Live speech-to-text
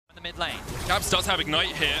the mid lane. Caps does have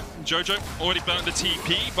Ignite here. Jojo already burnt the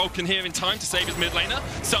TP. Vulcan here in time to save his mid laner.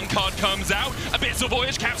 Sun card comes out. Abyssal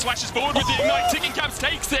Voyage. Caps flashes forward with the Ignite ticking. Caps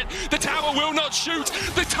takes it. The tower will not shoot.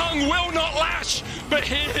 The tongue will not lash. But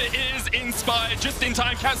here is Inspired just in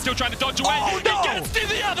time. Caps still trying to dodge away. Oh, no. He gets to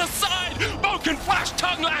the other side. Vulcan flash,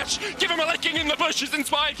 tongue lash. Give him a licking in the bushes.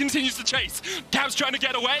 Inspired continues to chase. Caps trying to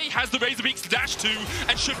get away. Has the Razor Beaks to dash to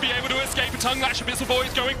and should be able to escape a tongue lash. Abyssal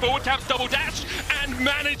Voyage going forward. Caps double dash and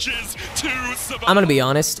manages to survive. I'm gonna be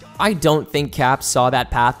honest, I don't think Caps saw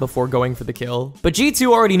that path before going for the kill. But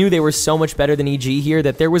G2 already knew they were so much better than EG here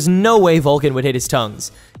that there was no way Vulcan would hit his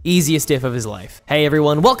tongues. Easiest diff of his life. Hey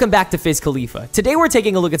everyone, welcome back to Fizz Khalifa. Today we're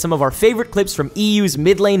taking a look at some of our favorite clips from EU's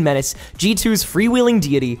mid lane menace, G2's freewheeling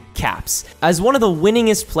deity, Caps. As one of the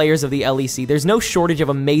winningest players of the LEC, there's no shortage of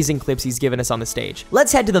amazing clips he's given us on the stage.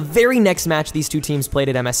 Let's head to the very next match these two teams played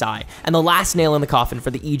at MSI, and the last nail in the coffin for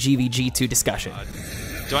the EG v G2 discussion.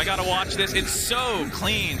 Do I gotta watch this? It's so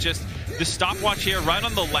clean. Just the stopwatch here, right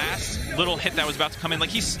on the last little hit that was about to come in. Like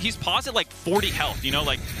he's paused at like 40 health, you know,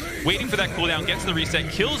 like waiting for that cooldown, gets the reset,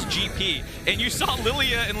 kills GP, and you saw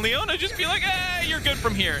Lilia and Leona just be like, "Hey, you're good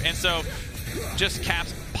from here." And so, just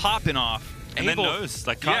Caps popping off, and then knows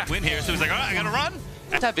like can't win here, so he's like, "All right, I gotta run."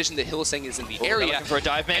 That vision that Hylissang is in the area. For a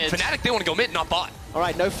dive mid. And Fnatic, they want to go mid, not bot. All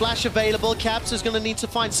right, no flash available. Caps is going to need to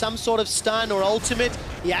find some sort of stun or ultimate.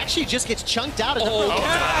 He actually just gets chunked out of the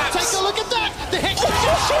Take a look at that! The Hex and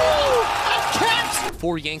Caps!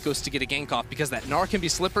 For Jankos to get a gank off, because that Gnar can be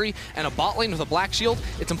slippery, and a bot lane with a black shield,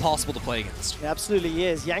 it's impossible to play against. It absolutely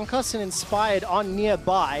is. Jankos and Inspired are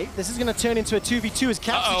nearby. This is going to turn into a 2v2 as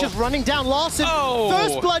Caps is just running down Larson.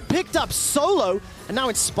 First blood picked up solo, and now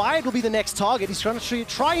Inspired will be the next target. He's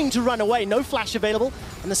trying to run away. No flash available,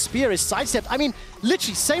 and the spear is sidestepped. I mean,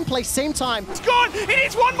 literally same place, same time. It's gone! He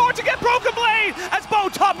needs one more to get Broken Blade as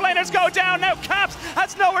both top laners go down. Now Caps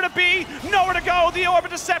has nowhere to be, nowhere to go. The Orb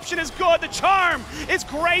of Deception is good. The Charm is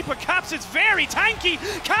great, but Caps is very tanky.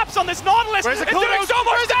 Caps on this Nautilus is doing so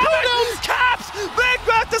much damage! Caps! They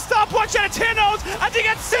got the stopwatch at Tinos, and he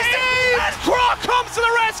gets saved! And Croc comes to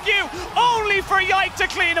the rescue! Only for Yike to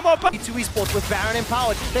clean him up. G2 Esports with Baron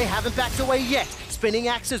empowered. They haven't backed away yet. Spinning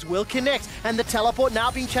axes will connect, and the teleport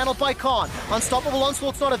now being channeled by Khan. Unstoppable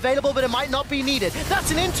Onslaught's not available, but it might not be needed.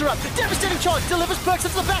 That's an interrupt. Devastating charge delivers Perkz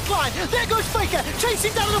into the back line. There goes Faker,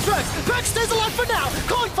 chasing down the Perkz. Perkz stays alive for now.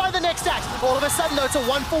 Can't find the next axe. All of a sudden, though, it's a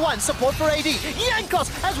 1-for-1 support for AD.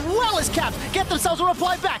 Jankos, as well as Caps, get themselves a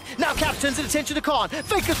reply back. Now Caps turns his attention to Khan.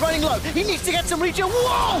 Faker's running low. He needs to get some regen.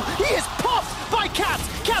 Whoa! He is popped by Caps.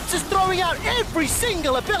 Caps is throwing out every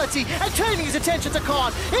single ability and turning his attention to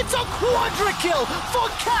Khan. It's a quadra kill for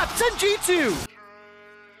Caps and G2.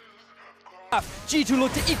 G2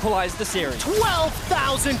 look to equalize the series.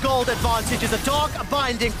 12,000 gold advantage as a dark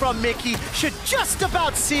binding from Mickey should just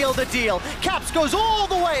about seal the deal. Caps goes all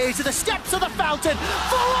the way to the steps of the fountain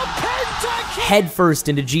for a pentakill! Head first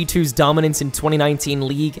into G2's dominance in 2019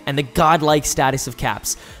 League and the godlike status of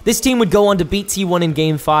Caps. This team would go on to beat T1 in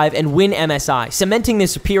Game 5 and win MSI, cementing their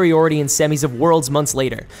superiority in semis of Worlds months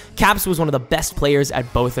later. Caps was one of the best players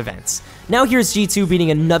at both events. Now here's G2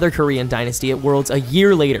 beating another Korean dynasty at Worlds a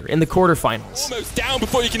year later in the quarterfinals. Almost down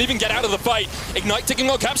before you can even get out of the fight. Ignite ticking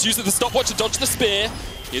on Caps, uses the stopwatch to dodge the spear.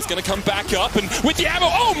 He's going to come back up, and with the ammo,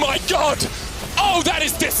 oh my god! Oh, that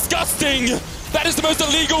is disgusting! That is the most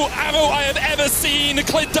illegal ammo I have ever seen.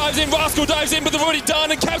 Clint dives in, Rascal dives in, but they've already done,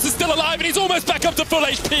 and Caps is still alive, and he's almost back up to full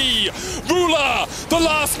HP. Ruler, the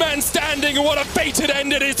last man standing, and what a fated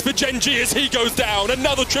end it is for Genji as he goes down.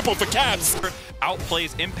 Another triple for Caps.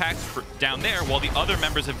 Outplays Impact down there, while the other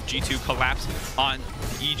members of G2 collapse on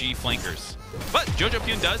EG flankers. But Jojo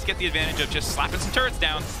Pyun does get the advantage of just slapping some turrets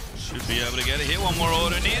down. Should be able to get it here. One more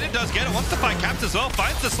order needed. Does get it. Wants to fight Caps as well.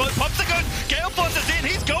 Finds the slope. Pops the gun. Gale forces in.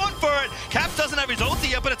 He's going for it. Caps doesn't have his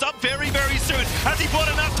ulti yet, but it's up very, very soon. Has he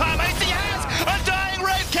bought enough time? AC has a dying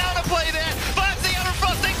Wraith counterplay there. Finds the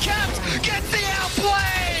Everfrost, and Caps gets the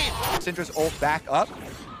outplay. Syndra's ult back up.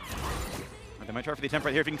 They might try for the attempt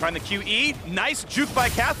right here if you can find the QE. Nice juke by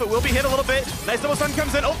Caps, but will be hit a little bit. Nice double stun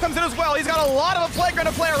comes in. Ult comes in as well. He's got a lot of a playground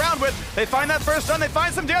to play around with. They find that first stun. They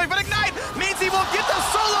find some damage, but Ignite means he will get the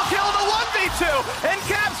solo kill in the 1v2. And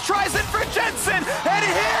Caps tries it for Jensen. And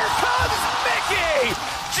here comes Mickey.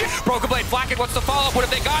 Broken Blade, Flacken wants to follow up. What have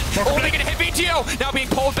they got? Only going to hit VTO. Now being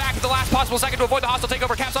pulled back at the last possible second to avoid the hostile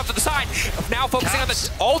takeover. Caps off to the side. Now focusing on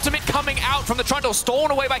the ultimate coming out from the Trundle. Stolen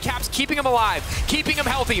away by Caps, keeping him alive, keeping him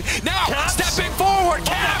healthy. Now stepping forward.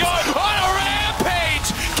 Caps on a rampage.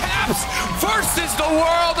 Caps versus the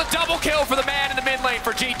world. A double kill for the man in the mid lane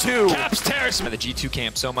for G2. Caps tears the G2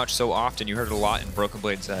 camp so much, so often. You heard it a lot in Broken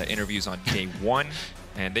Blade's interviews on day 1.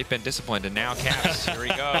 And they've been disciplined, and now Caps, here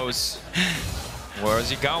he goes. Where is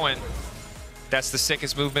he going? That's the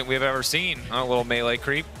sickest movement we've ever seen. A little melee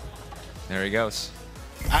creep. There he goes.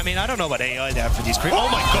 I mean, I don't know about AI there for these creep. Oh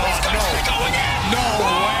my god, no! No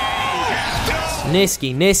way!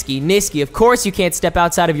 Niski. Of course you can't step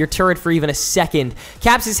outside of your turret for even a second.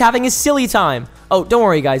 Caps is having a silly time. Oh, don't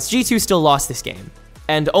worry guys, G2 still lost this game.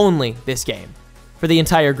 And only this game. For the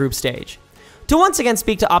entire group stage. To once again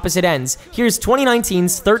speak to opposite ends, here's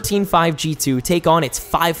 2019's 13-5 G2 take on its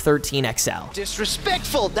 5-13 XL.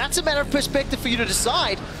 Disrespectful. That's a matter of perspective for you to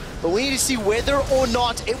decide. But we need to see whether or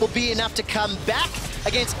not it will be enough to come back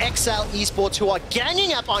against XL Esports, who are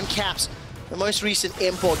ganging up on Caps. The most recent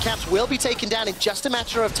import. Caps will be taken down in just a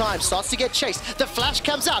matter of time. Starts to get chased. The flash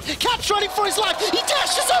comes out. Caps running for his life. He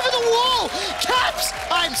dashes over the wall. Caps,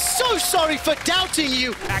 I'm so sorry for doubting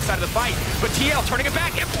you. Backside of the fight, but TL turning it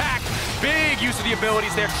back. Impact. Big use of the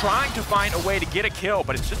abilities there, trying to find a way to get a kill,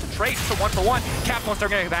 but it's just a trade, just a 1-for-1. Caps won't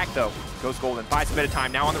start getting it back though. Goes golden, buys a bit of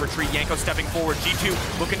time. Now on the retreat, Yanko stepping forward.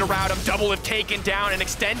 G2 looking to route him. Double if taken down, an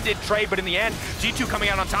extended trade, but in the end, G2 coming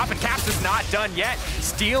out on top, and Caps is not done yet.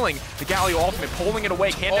 Stealing the Galio ultimate, pulling it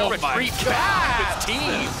away. Can't retreat back with his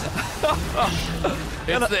team.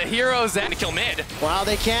 It's the heroes and kill mid. Wow,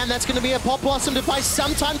 they can. That's going to be a pop blossom to buy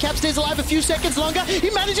some time. Cap stays alive a few seconds longer. He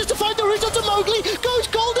manages to find the route onto Mowgli. Goes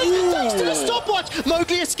golden thanks to the stopwatch.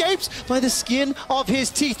 Mowgli escapes by the skin of his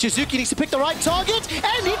teeth. Jizuki needs to pick the right target,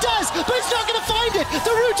 and he does, but he's not going to find it.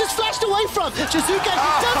 The route is flashed away from Jizuki.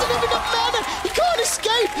 Doesn't even have mana. He can't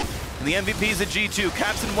escape. And the MVPs at G2,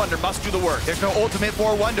 Caps and Wonder must do the work. There's no ultimate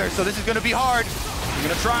for Wonder, so this is going to be hard. He's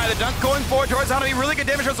going to try the dunk going forward towards Hanabi. Really good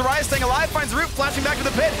damage towards the Rise, staying alive, finds Root, flashing back to the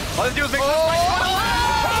pit. All they do is make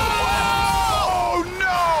Oh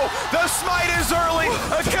no! The smite is early.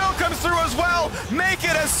 A kill comes through as well. Make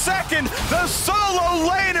it a second. The solo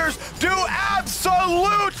laners do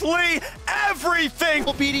absolutely everything.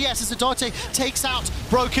 BDS as Adarte takes out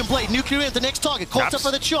Broken Blade. Nuclear at the next target. Caught up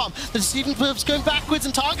by the charm. The deceiving flips going backwards,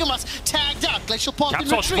 and Targamas tagged out. Glacial Pop in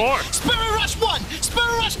retreat. Spirit Rush 1.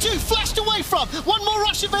 Spirit Rush 2. Flashed away from. One more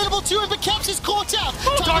rush available to him, but Caps is caught out.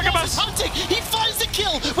 Targamas is hunting. He finds the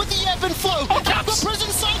kill with the ebb and flow. Caps. Prison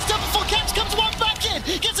sidestep before Caps comes one back in.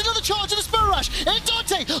 Gets another charge of the Spirit Rush. And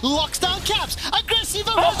Dante locks down Caps. Aggressive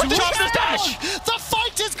dash. The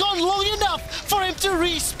fight has gone long enough for him to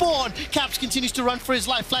respawn. Caps continues to run for his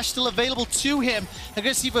life. Flash still available to him.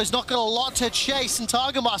 Aggressivo's not got a lot to chase, and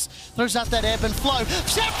Targamas throws out that ebb and flow.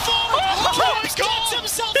 Step forward! Caps gets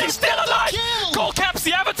himself He's still alive! Call Caps,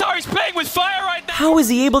 the Avatar is playing with fire right now! How is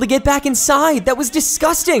he able to get back inside? That was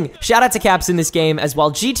disgusting! Shout out to Caps in this game, as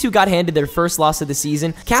while G2 got handed their first loss of the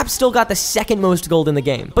season, Caps still got the second most gold in the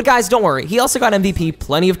game. But guys, don't worry, he also got MVP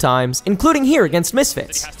plenty of times, including here against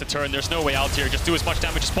Misfits. He has to turn, there's no way out here, just do as much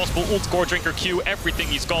damage as possible, ult, core, drinker, Q, everything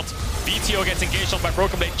he's got. VTO gets engaged on by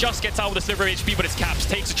Broken Blade, just gets out with a sliver of HP, but it's Caps,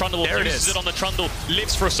 takes a Trundle, uses it on the Trundle,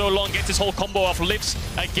 lives for so long, gets his whole combo off, lives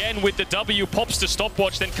again with the W, pops the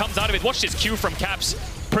stopwatch, then comes out of it. Watch this Q from Caps,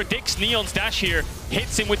 predicts Neon's dash here,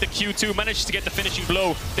 hits him with the Q2, manages to get the finishing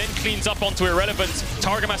blow, then cleans up onto Irrelevance.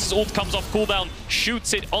 Targamas' ult comes off cooldown,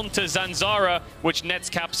 shoots it onto Zanzara, which nets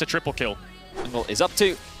Caps a triple kill. Jungle is up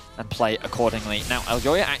to, and play accordingly. Now,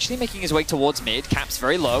 Elyoya actually making his way towards mid, Caps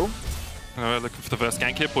very low. Looking for the first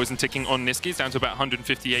gank here. Poison ticking on Niski. He's down to about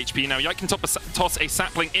 150 HP. Now, Yike can toss a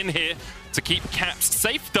sapling in here to keep Caps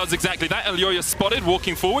safe. Does exactly that. Elyoya spotted,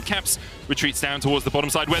 walking forward. Caps retreats down towards the bottom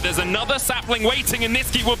side, where there's another sapling waiting, and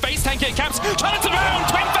Niski will base tank it. Caps turn it around.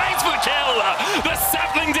 Twin Fangs for the kill. The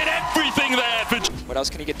sapling did everything there. What else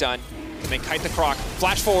can he get done? And then Kite the Croc,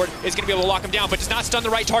 flash forward, is going to be able to lock him down, but does not stun the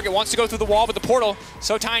right target, wants to go through the wall, but the portal,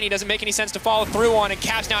 so tiny, doesn't make any sense to follow through on, and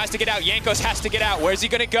Caps now has to get out. Jankos has to get out. Where's he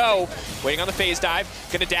going to go? Waiting on the phase dive,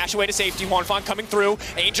 going to dash away to safety. Juanfan coming through.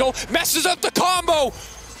 Angel messes up the combo!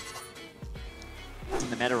 In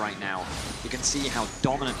the meta right now, you can see how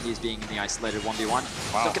dominant he is being in the isolated 1v1.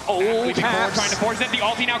 Wow. Look at Caps. Trying to force it. The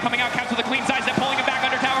ulti now coming out. Caps with a clean side step, pulling him back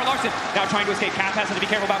under tower. Larson now trying to escape. Caps has to be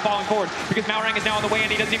careful about falling forward because Malrang is now on the way and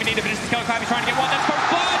he doesn't even need to finish the Skeleton. He's trying to get one. That's first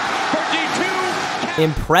blood for G2.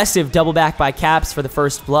 Impressive double back by Caps for the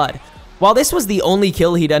first blood. While this was the only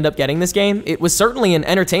kill he'd end up getting this game, it was certainly an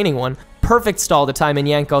entertaining one. Perfect stall to time in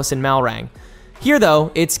Jankos and Malrang. Here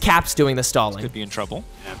though, it's Caps doing the stalling. Could be in trouble.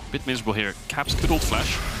 Yeah, a bit miserable here. Caps could ult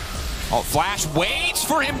flash. Oh, Flash waits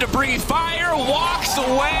for him to breathe fire, walks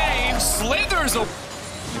away, slithers away.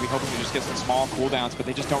 Maybe hoping to just get some small cooldowns, but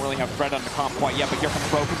they just don't really have Fred under comp quite yet. But here comes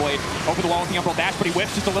Broken Blade over the wall with the Umbral dash, but he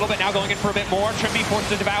whips just a little bit, now going in for a bit more. Trimby forced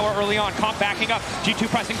to devour early on. Comp backing up. G2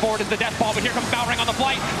 pressing forward as the death ball, but here comes Malrang on the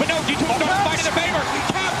flight. But no, G2 starts to fight in their favor.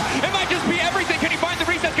 Caps, it might just be everything. Can he find the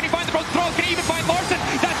resets? Can he find the broken throws? Can he even find Larson?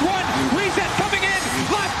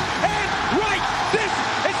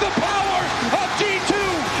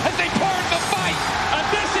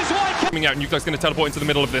 coming out. Nukeduck's going to teleport into the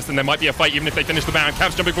middle of this, and there might be a fight even if they finish the Baron.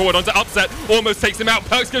 Caps jumping forward onto Upset, almost takes him out.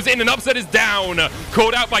 Perks goes in, and Upset is down.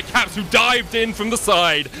 Called out by Caps, who dived in from the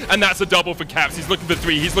side, and that's a double for Caps. He's looking for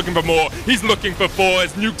 3, he's looking for more, he's looking for 4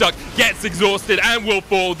 as Nukeduck gets exhausted and will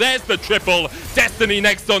fall. There's the triple. Destiny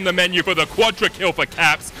next on the menu for the quadra kill for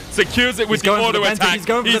Caps. Secures it with the auto attack. He's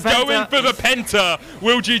going for the penta.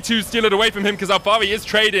 Will G2 steal it away from him because Alfari is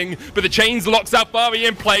trading, but the chains locks Alfari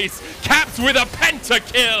in place. Caps with a penta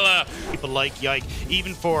kill. People like Yike,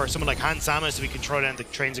 even for someone like Han Samus, who we can throw down the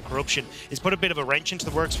trains of corruption, is put a bit of a wrench into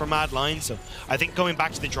the works for Mad Lion. So I think going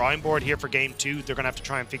back to the drawing board here for game 2, they're going to have to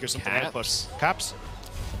try and figure something out. But Caps.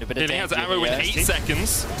 He has arrow in 8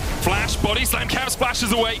 seconds. Flash, body slam, Caps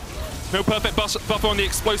flashes away. No perfect buffer on the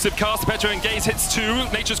explosive cast. Petro and Gaze hits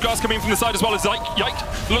 2. Nature's Grass coming from the side as well as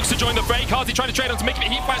Yike looks to join the fray. Kazi trying to trade on to make it.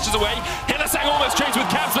 He flashes away. Hillasang almost trades with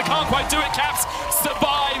Caps, but can't quite do it. Caps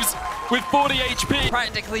survives with 40 HP.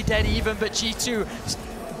 Practically dead even, but G2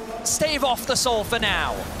 stave off the soul for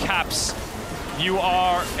now. Caps, you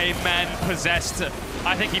are a man possessed.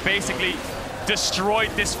 I think he basically destroyed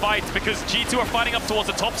this fight because G2 are fighting up towards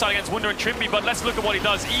the top side against Wunder and Trippy, but let's look at what he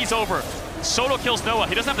does. Ease over. Solo kills Noah.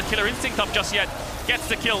 He doesn't have the killer instinct up just yet. Gets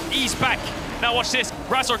the kill. Ease back. Now watch this.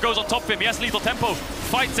 Razor goes on top of him. He has lethal tempo.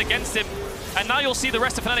 Fights against him. And now you'll see the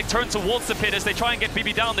rest of Fnatic turn towards the pit as they try and get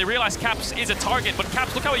BB down. They realize Caps is a target, but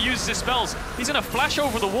Caps, look how he uses his spells. He's going to flash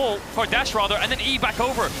over the wall, or dash rather, and then E back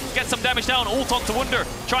over. Get some damage down. Ult on to Wunder.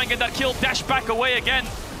 Try and get that kill. Dash back away again.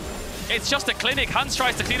 It's just a clinic. Hans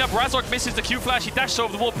tries to clean up. Razork misses the Q flash. He dashes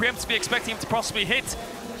over the wall, preemptively expecting him to possibly hit.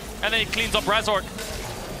 And then he cleans up Razork.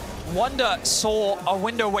 Wunder saw a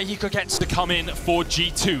window where he could get to come in for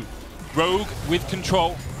G2. Rogue with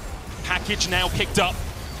control. Package now picked up.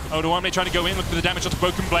 Odoamne trying to go in, look for the damage onto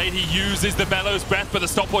Broken Blade. He uses the Bellows Breath, but the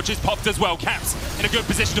stopwatch is popped as well. Caps in a good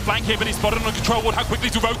position to flank here, but he's spotted on control. How quickly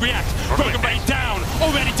do Rogue react? Broken Blade down,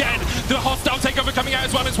 already dead. The hostile takeover coming out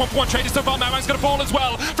as well. It's 1-for-1 traders so far. Madman's going to fall as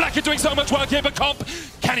well. Flacker doing so much work here, but Comp,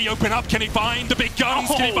 can he open up? Can he find the big guns?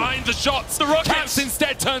 Can he find the shots? The Rockets. Caps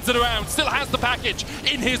instead turns it around, still has the package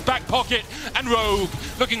in his back pocket. And Rogue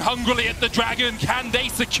looking hungrily at the Dragon. Can they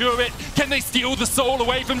secure it? Can they steal the soul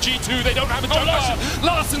away from G2? They don't have a jungler.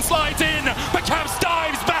 Larson slides in, but Caps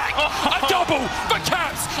dives back. A double for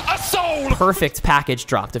Caps, a soul. Perfect package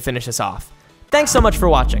drop to finish us off. Thanks so much for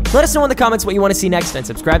watching. Let us know in the comments what you want to see next and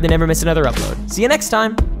subscribe to never miss another upload. See you next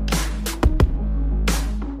time.